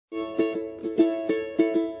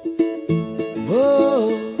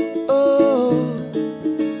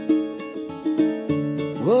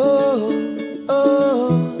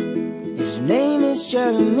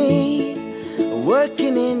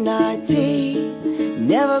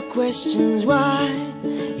never questions why.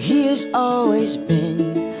 He has always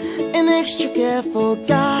been an extra careful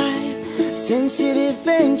guy, sensitive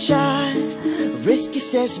and shy. Risk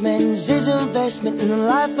assessments, his investment in a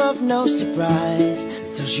life of no surprise,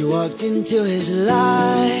 till she walked into his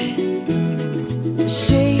life.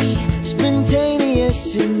 She,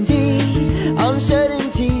 spontaneous indeed,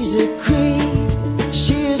 uncertainties a creed.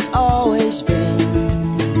 She has always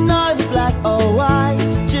been neither black or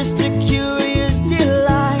white, just a curious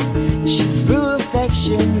delight. She threw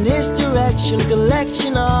affection his direction,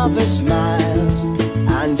 collection of her smiles,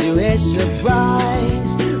 and to his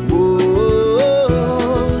surprise,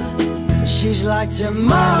 whoa, she's like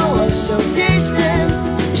tomorrow, so distant.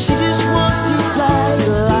 She just wants to play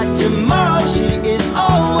like tomorrow. She is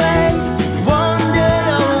always wandering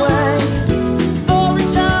away. All the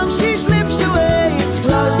time she slips away, it's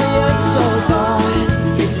close but yet so far.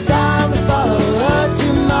 It's time to follow her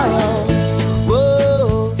tomorrow.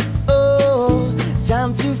 Whoa, oh,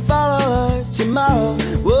 time to follow her tomorrow.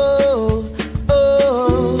 Whoa,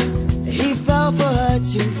 oh, he fell for her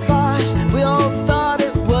too fast. We all thought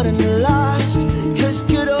it wouldn't last, 'cause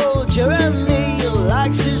good old Jeremy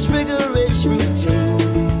likes his rigorous routine.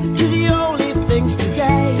 'Cause he only thinks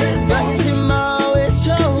today, but tomorrow is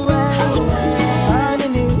her way. So find a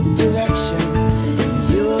new direction and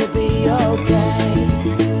you'll be okay.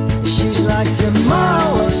 She's like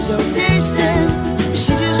tomorrow, so distant.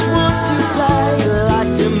 She just wants to play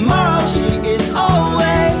like tomorrow. She is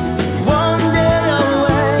always wandering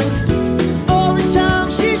away. All the time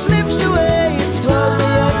she slips away, it's close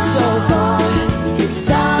but yet so far. It's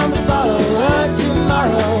time to follow her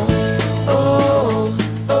tomorrow. Oh,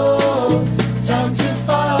 oh, time to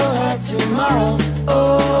follow her tomorrow.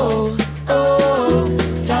 Oh, oh,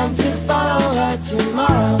 time to follow her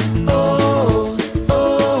tomorrow. Oh,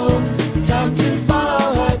 oh, time to follow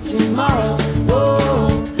her tomorrow.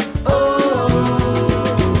 Oh,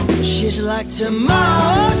 oh, she's like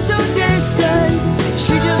tomorrow.